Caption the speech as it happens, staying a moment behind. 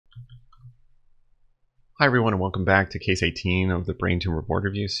Hi everyone, and welcome back to case 18 of the brain tumor board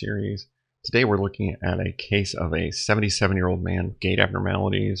review series. Today we're looking at a case of a 77-year-old man with gait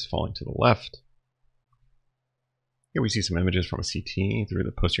abnormalities falling to the left. Here we see some images from a CT through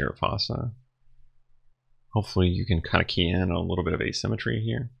the posterior fossa. Hopefully you can kind of key in on a little bit of asymmetry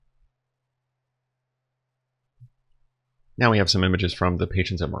here. Now we have some images from the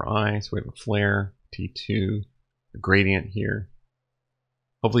patient's MRI. So we have a flare, T2, a gradient here.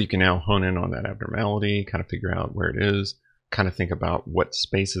 Hopefully you can now hone in on that abnormality, kind of figure out where it is, kind of think about what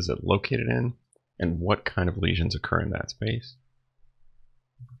space is it located in, and what kind of lesions occur in that space.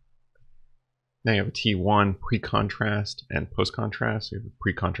 Now you have a T1 pre-contrast and post-contrast. So you have a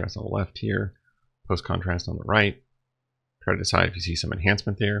pre-contrast on the left here, post-contrast on the right. Try to decide if you see some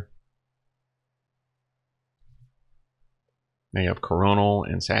enhancement there. Now you have coronal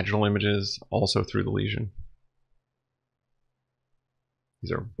and sagittal images also through the lesion.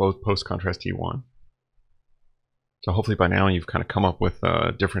 These are both post-contrast T1. So hopefully by now you've kind of come up with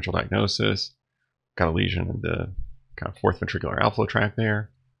a differential diagnosis. Got a lesion in the kind of fourth ventricular outflow tract there.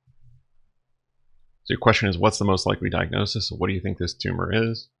 So your question is, what's the most likely diagnosis? So what do you think this tumor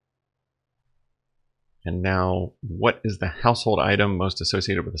is? And now, what is the household item most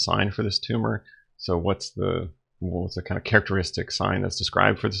associated with a sign for this tumor? So what's the kind of characteristic sign that's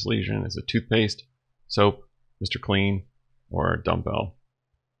described for this lesion? Is it toothpaste, soap, Mr. Clean, or dumbbell?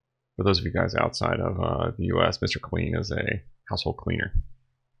 For those of you guys outside of the US, Mr. Clean is a household cleaner.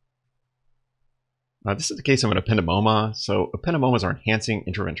 This is the case of an ependymoma. So ependymomas are enhancing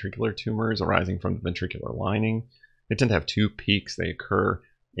intraventricular tumors arising from the ventricular lining. They tend to have two peaks. They occur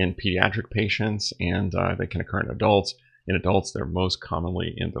in pediatric patients and they can occur in adults. In adults, they're most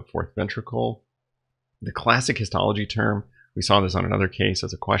commonly in the fourth ventricle. The classic histology term, we saw this on another case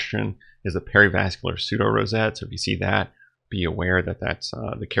as a question, is the perivascular pseudorosette. So if you see that, be aware that that's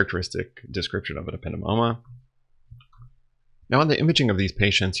the characteristic description of an ependymoma. Now in the imaging of these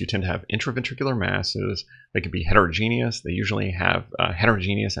patients, you tend to have intraventricular masses. They can be heterogeneous. They usually have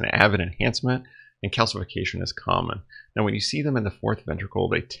heterogeneous and avid enhancement, and calcification is common. Now when you see them in the fourth ventricle,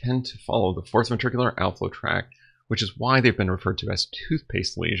 they tend to follow the fourth ventricular outflow tract, which is why they've been referred to as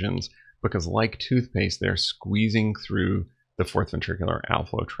toothpaste lesions, because like toothpaste, they're squeezing through the fourth ventricular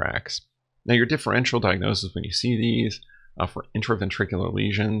outflow tracts. Now your differential diagnosis when you see these, for intraventricular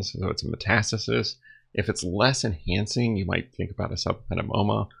lesions, so it's a metastasis. If it's less enhancing, you might think about a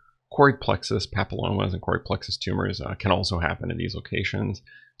subependymoma. Choroid plexus papillomas and choroid plexus tumors can also happen in these locations,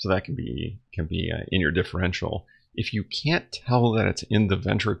 so that can be in your differential. If you can't tell that it's in the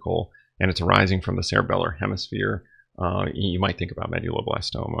ventricle and it's arising from the cerebellar hemisphere, you might think about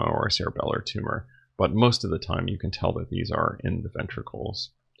medulloblastoma or a cerebellar tumor, but most of the time you can tell that these are in the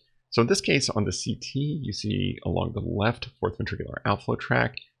ventricles. So in this case, on the CT, you see along the left fourth ventricular outflow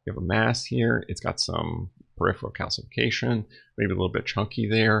tract, you have a mass here. It's got some peripheral calcification, maybe a little bit chunky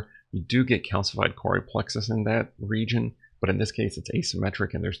there. You do get calcified choroid plexus in that region, but in this case, it's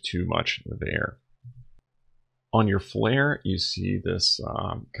asymmetric and there's too much there. On your flare, you see this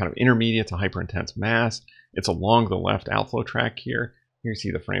kind of intermediate to hyperintense mass. It's along the left outflow tract here. Here you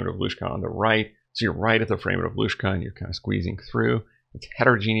see the foramen of Lushka on the right. So you're right at the foramen of Lushka and you're kind of squeezing through. It's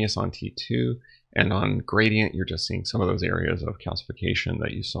heterogeneous on T2, and on gradient, you're just seeing some of those areas of calcification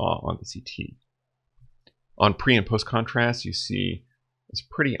that you saw on the CT. On pre and post contrast, you see it's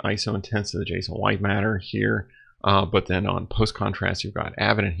pretty iso-intense to the adjacent white matter here, but then on post contrast, you've got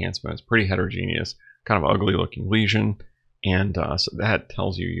avid enhancement. It's pretty heterogeneous, kind of ugly looking lesion, and so that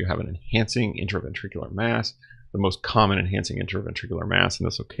tells you you have an enhancing intraventricular mass. The most common enhancing intraventricular mass in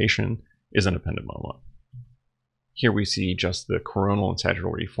this location is an ependymoma. Here we see just the coronal and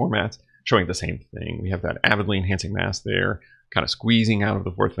sagittal reformats showing the same thing. We have that avidly enhancing mass there, kind of squeezing out of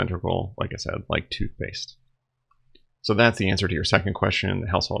the fourth ventricle, like I said, like toothpaste. So that's the answer to your second question.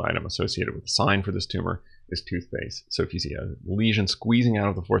 The household item associated with the sign for this tumor is toothpaste. So if you see a lesion squeezing out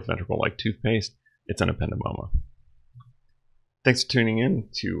of the fourth ventricle like toothpaste, it's an ependymoma. Thanks for tuning in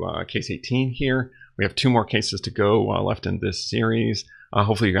to case 18 here. We have two more cases to go left in this series.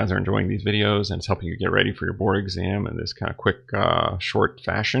 Hopefully you guys are enjoying these videos and it's helping you get ready for your board exam in this kind of quick, short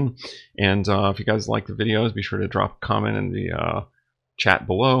fashion. And if you guys like the videos, be sure to drop a comment in the chat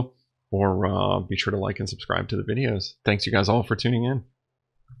below, or be sure to like and subscribe to the videos. Thanks you guys all for tuning in.